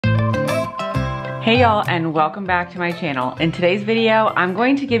Hey y'all, and welcome back to my channel. In today's video, I'm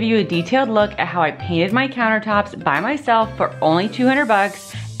going to give you a detailed look at how I painted my countertops by myself for only 200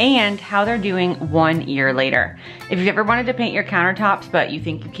 bucks and how they're doing 1 year later. If you've ever wanted to paint your countertops but you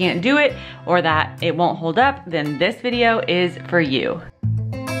think you can't do it or that it won't hold up, then this video is for you.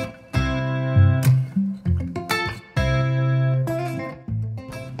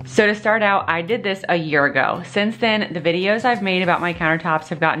 So to start out, I did this a year ago. Since then, the videos I've made about my countertops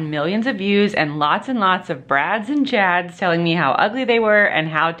have gotten millions of views and lots of Brads and Chads telling me how ugly they were and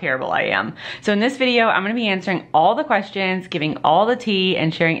how terrible I am. So in this video, I'm gonna be answering all the questions, giving all the tea,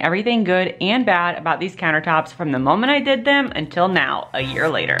 and sharing everything good and bad about these countertops from the moment I did them until now, a year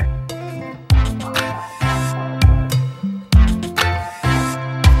later.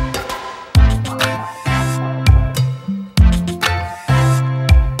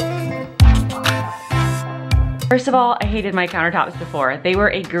 First of all, I hated my countertops before. They were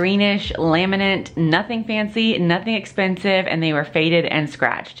a greenish laminate, nothing fancy, nothing expensive, and they were faded and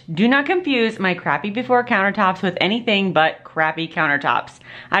scratched. Do not confuse my crappy before countertops with anything but crappy countertops.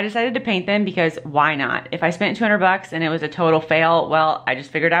 I decided to paint them because why not? If I spent 200 bucks and it was a total fail, well, I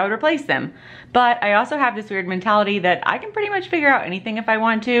just figured I would replace them. But I also have this weird mentality that I can pretty much figure out anything if I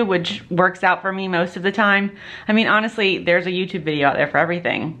want to, which works out for me most of the time. I mean, honestly, there's a YouTube video out there for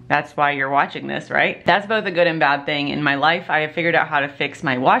everything. That's why you're watching this, right? That's both a good and bad thing. In my life, I have figured out how to fix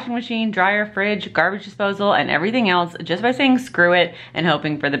my washing machine, dryer, fridge, garbage disposal, and everything else just by saying screw it and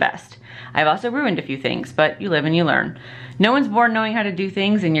hoping for the best. I've also ruined a few things, but you live and you learn. No one's born knowing how to do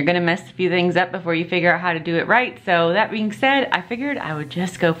things, and you're gonna mess a few things up before you figure out how to do it right. So that being said, I figured I would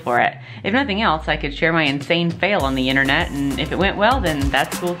just go for it. If nothing else, I could share my insane fail on the internet, and if it went well, then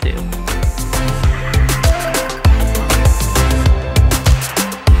that's cool too.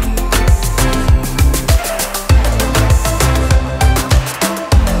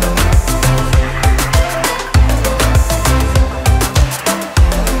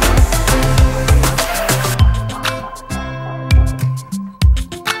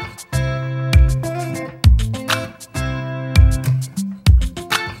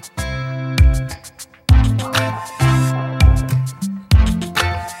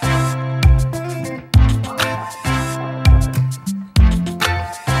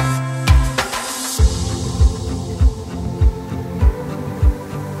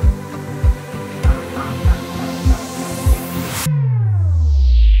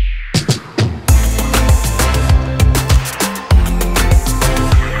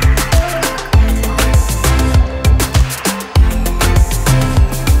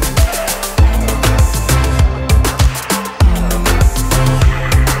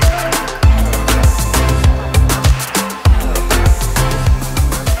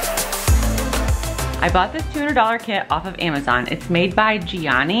 I bought this $200 kit off of Amazon. It's made by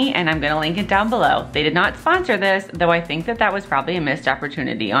Gianni, and I'm gonna link it down below. They did not sponsor this, though I think that that was probably a missed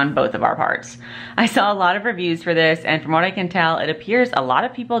opportunity on both of our parts. I saw a lot of reviews for this, and from what I can tell, it appears a lot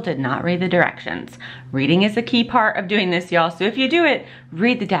of people did not read the directions. Reading is a key part of doing this, y'all, so if you do it,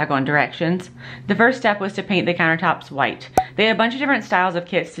 read the daggone directions. The first step was to paint the countertops white. They had a bunch of different styles of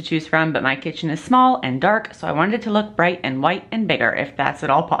kits to choose from, but my kitchen is small and dark, so I wanted it to look bright and white and bigger, if that's at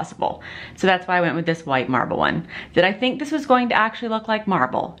all possible. So that's why I went with this white marble one. Did I think this was going to actually look like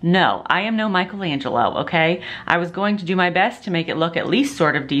marble? No, I am no Michelangelo, okay? I was going to do my best to make it look at least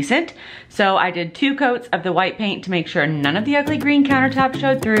sort of decent, so I did 2 coats of the white paint to make sure none of the ugly green countertop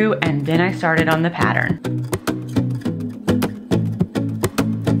showed through, and then I started on the pattern.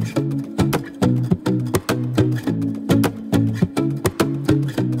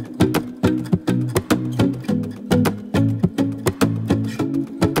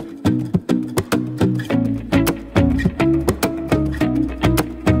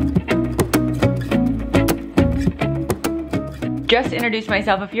 Just to introduce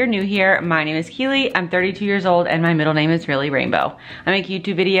myself, if you're new here, my name is Kilee, I'm 32 years old, and my middle name is really Rainbow. I make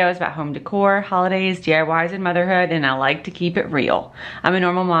YouTube videos about home decor, holidays, DIYs, and motherhood, and I like to keep it real. I'm a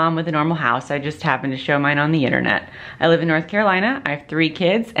normal mom with a normal house. I just happen to show mine on the internet. I live in North Carolina, I have 3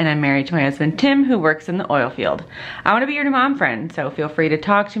 kids, and I'm married to my husband Tim, who works in the oil field. I want to be your new mom friend, so feel free to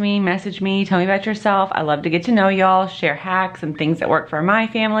talk to me, message me, tell me about yourself. I love to get to know y'all, share hacks and things that work for my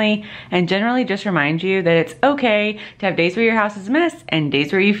family, and generally just remind you that it's okay to have days where your house is a mess and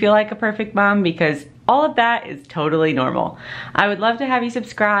days where you feel like a perfect mom, because all of that is totally normal. I would love to have you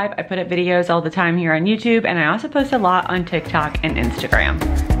subscribe. I put up videos all the time here on YouTube, and I also post a lot on TikTok and Instagram.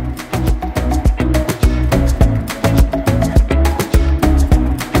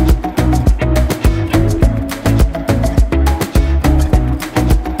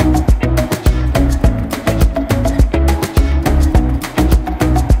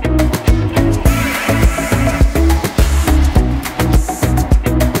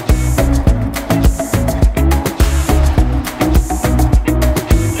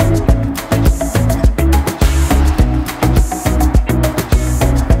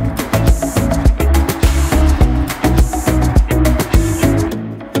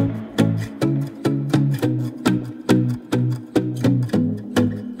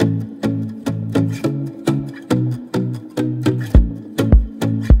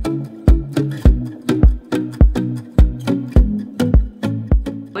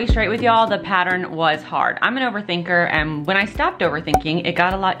 straight with y'all, the pattern was hard. I'm an overthinker, and when I stopped overthinking, it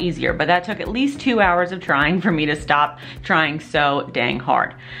got a lot easier, but that took at least 2 hours of trying for me to stop trying so dang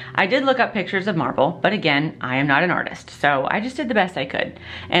hard. I did look up pictures of marble, but again, I am not an artist, so I just did the best I could.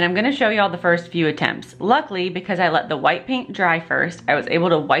 And I'm gonna show y'all the first few attempts. Luckily, because I let the white paint dry first, I was able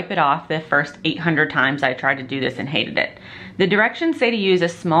to wipe it off the first 800 times I tried to do this and hated it. The directions say to use a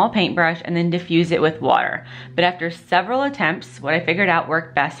small paintbrush and then diffuse it with water. But after several attempts, what I figured out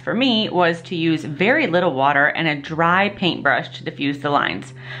worked best for me was to use very little water and a dry paintbrush to diffuse the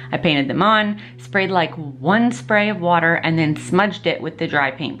lines. I painted them on, sprayed like 1 spray of water, and then smudged it with the dry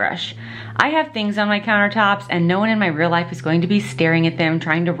paintbrush. I have things on my countertops and no one in my real life is going to be staring at them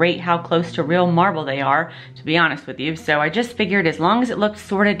trying to rate how close to real marble they are, to be honest with you, so I just figured as long as it looked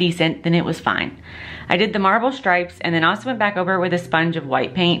sorta decent, then it was fine. I did the marble stripes and then also went back over with a sponge of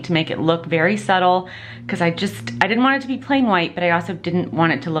white paint to make it look very subtle, because I didn't want it to be plain white, but I also didn't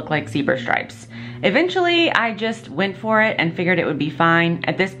want it to look like zebra stripes. Eventually, I just went for it and figured it would be fine.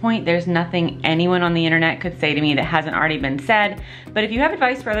 At this point, there's nothing anyone on the internet could say to me that hasn't already been said, but if you have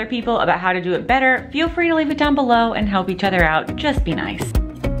advice for other people about how to do it better, feel free to leave it down below and help each other out. Just be nice.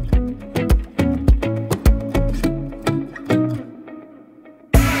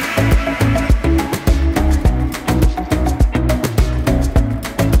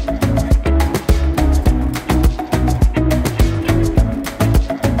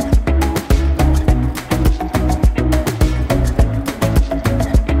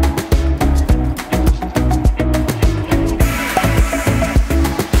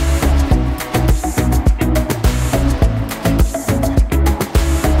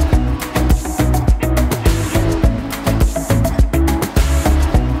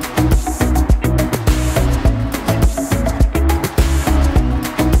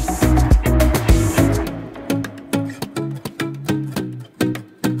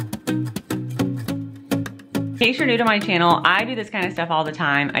 In case you're new to my channel, I do this kind of stuff all the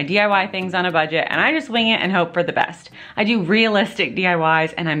time. I DIY things on a budget and I just wing it and hope for the best. I do realistic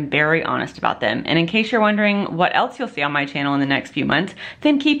DIYs and I'm very honest about them. And in case you're wondering what else you'll see on my channel in the next few months,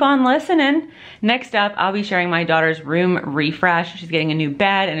 then keep on listening. Next up, I'll be sharing my daughter's room refresh. She's getting a new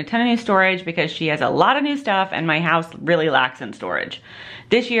bed and a ton of new storage because she has a lot of new stuff and my house really lacks in storage.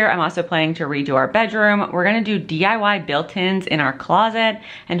 This year, I'm also planning to redo our bedroom. We're gonna do DIY built-ins in our closet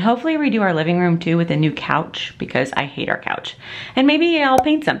and hopefully redo our living room too with a new couch because I hate our couch. And maybe I'll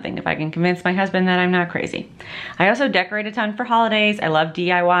paint something if I can convince my husband that I'm not crazy. I also decorate a ton for holidays. I love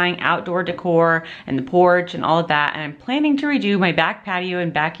DIYing outdoor decor and the porch and all of that. And I'm planning to redo my back patio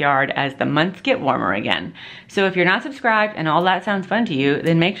and backyard as the months get warmer again. So if you're not subscribed and all that sounds fun to you,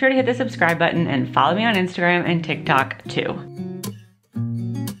 then make sure to hit the subscribe button and follow me on Instagram and TikTok too.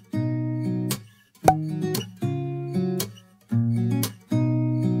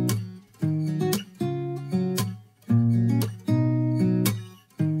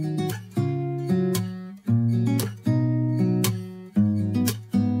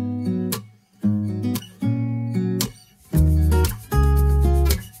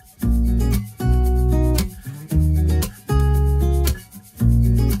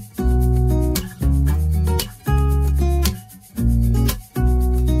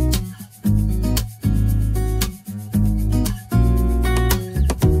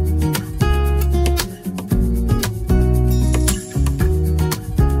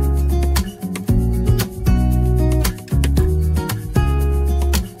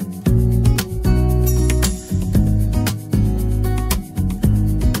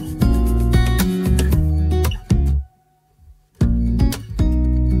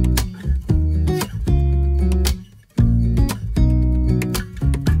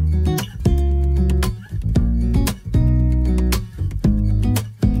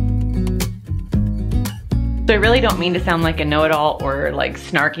 So I really don't mean to sound like a know-it-all or like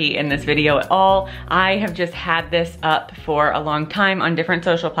snarky in this video at all. I have just had this up for a long time on different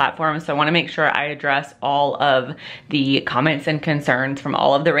social platforms, so I wanna make sure I address all of the comments and concerns from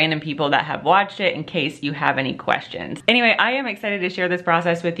all of the random people that have watched it in case you have any questions. Anyway, I am excited to share this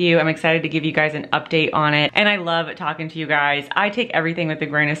process with you. I'm excited to give you guys an update on it, and I love talking to you guys. I take everything with a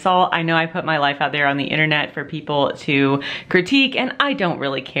grain of salt. I know I put my life out there on the internet for people to critique, and I don't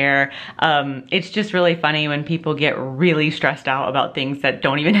really care. It's just really funny when people get really stressed out about things that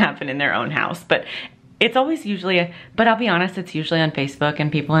don't even happen in their own house. But it's always usually, but I'll be honest, it's usually on Facebook,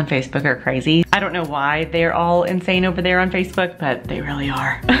 and people on Facebook are crazy. I don't know why they're all insane over there on Facebook, but they really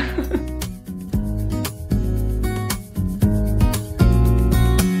are.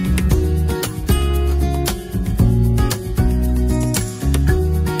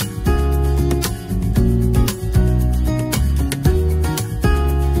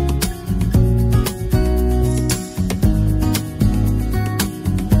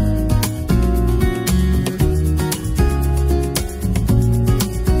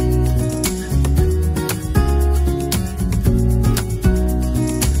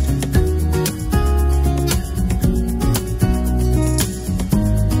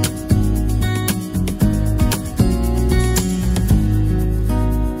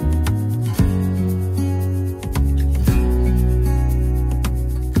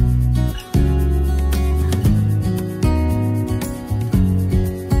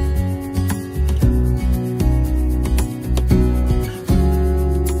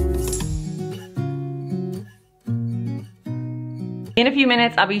 In a few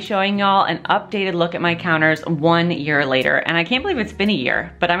minutes, I'll be showing y'all an updated look at my counters 1 year later, and I can't believe it's been a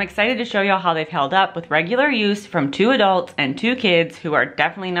year, but I'm excited to show y'all how they've held up with regular use from 2 adults and 2 kids who are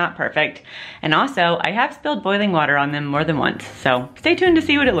definitely not perfect. And also, I have spilled boiling water on them more than once, so stay tuned to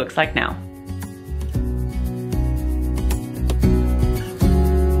see what it looks like now.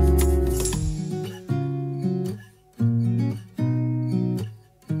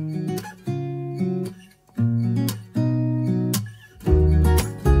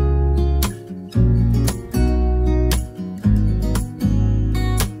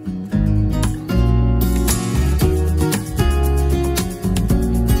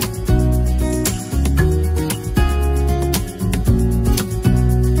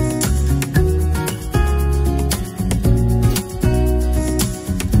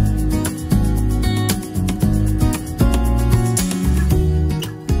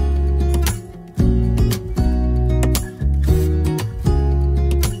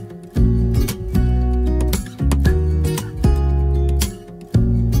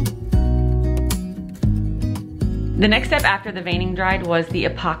 The next step after the veining dried was the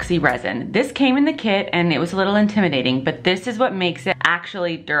epoxy resin. This came in the kit and it was a little intimidating, but this is what makes it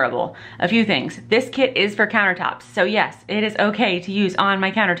actually durable. A few things. This kit is for countertops, so yes, it is okay to use on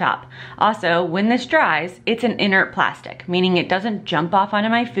my countertop. Also, when this dries, it's an inert plastic, meaning it doesn't jump off onto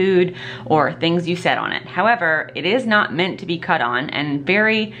my food or things you set on it. However, it is not meant to be cut on, and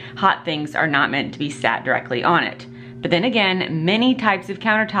very hot things are not meant to be sat directly on it. But then again, many types of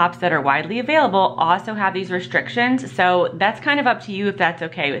countertops that are widely available also have these restrictions, so that's kind of up to you if that's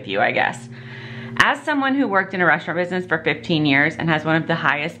okay with you, I guess. As someone who worked in a restaurant business for 15 years and has one of the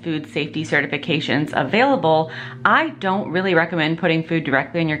highest food safety certifications available, I don't really recommend putting food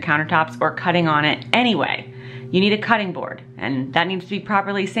directly on your countertops or cutting on it anyway. You need a cutting board, and that needs to be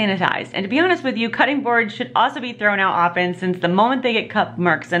properly sanitized. And to be honest with you, cutting boards should also be thrown out often, since the moment they get cup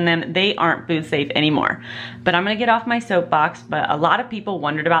marks in them, they aren't food safe anymore. But I'm gonna get off my soapbox, but a lot of people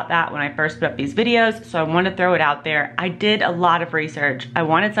wondered about that when I first put up these videos, so I wanted to throw it out there. I did a lot of research. I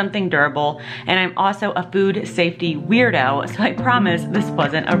wanted something durable, and I'm also a food safety weirdo, so I promise this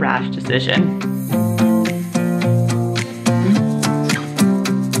wasn't a rash decision.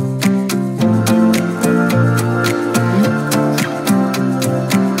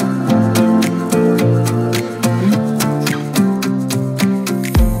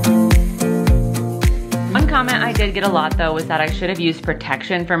 I did get a lot though was that I should have used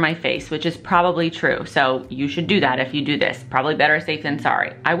protection for my face, which is probably true. So you should do that if you do this. Probably better safe than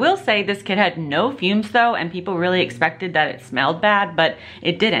sorry. I will say this kit had no fumes though, and people really expected that it smelled bad, but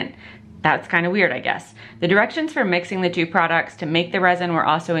it didn't. That's kind of weird, I guess. The directions for mixing the 2 products to make the resin were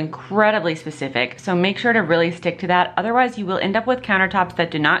also incredibly specific, so make sure to really stick to that. Otherwise, you will end up with countertops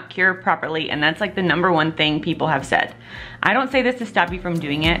that do not cure properly, and that's like the #1 thing people have said. I don't say this to stop you from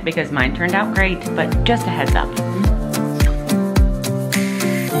doing it because mine turned out great, but just a heads up.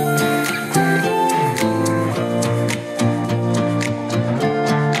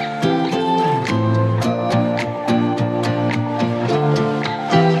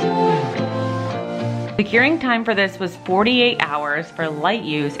 The curing time for this was 48 hours for light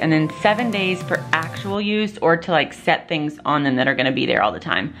use and then 7 days for actual use, or to like set things on them that are gonna be there all the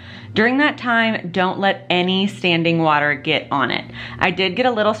time. During that time, don't let any standing water get on it. I did get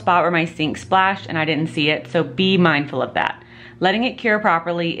a little spot where my sink splashed and I didn't see it, so be mindful of that. Letting it cure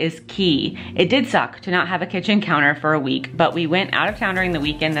properly is key. It did suck to not have a kitchen counter for a week, but we went out of town during the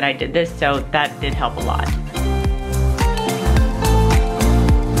weekend that I did this, so that did help a lot.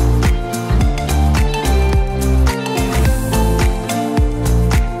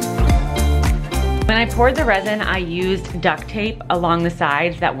 When I poured the resin, I used duct tape along the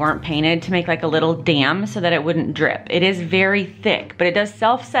sides that weren't painted to make like a little dam so that it wouldn't drip. It is very thick, but it does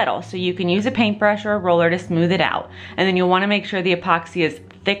self-settle, so you can use a paintbrush or a roller to smooth it out. And then you'll want to make sure the epoxy is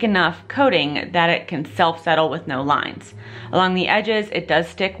thick enough coating that it can self-settle with no lines. Along the edges, it does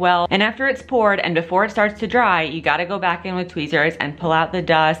stick well, and after it's poured and before it starts to dry, you gotta go back in with tweezers and pull out the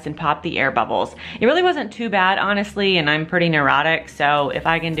dust and pop the air bubbles. It really wasn't too bad, honestly, and I'm pretty neurotic, so if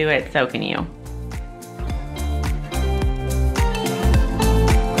I can do it, so can you.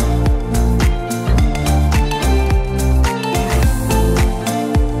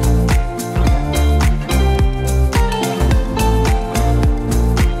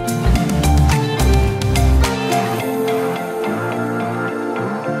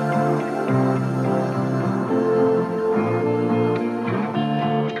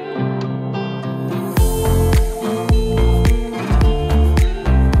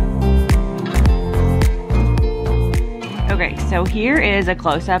 here is a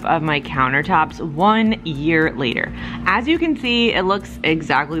close-up of my countertops 1 year later. As you can see, it looks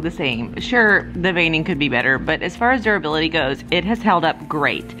exactly the same. Sure, the veining could be better, but as far as durability goes, it has held up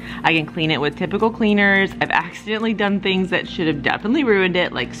great. I can clean it with typical cleaners. I've accidentally done things that should have definitely ruined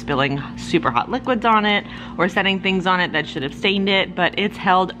it, like spilling super hot liquids on it or setting things on it that should have stained it, but it's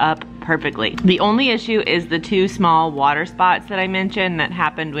held up perfectly. The only issue is the 2 small water spots that I mentioned that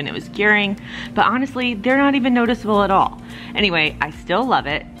happened when it was curing, but honestly, they're not even noticeable at all. Anyway, I still love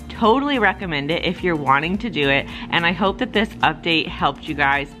it. Totally recommend it if you're wanting to do it, and I hope that this update helped you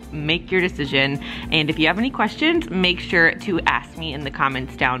guys make your decision. And if you have any questions, make sure to ask me in the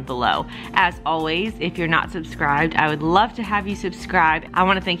comments down below. As always, if you're not subscribed, I would love to have you subscribe. I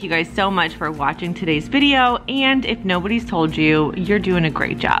want to thank you guys so much for watching today's video, and if nobody's told you, you're doing a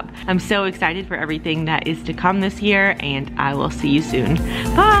great job. I'm so excited for everything that is to come this year, and I will see you soon.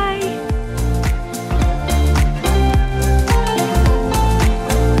 Bye!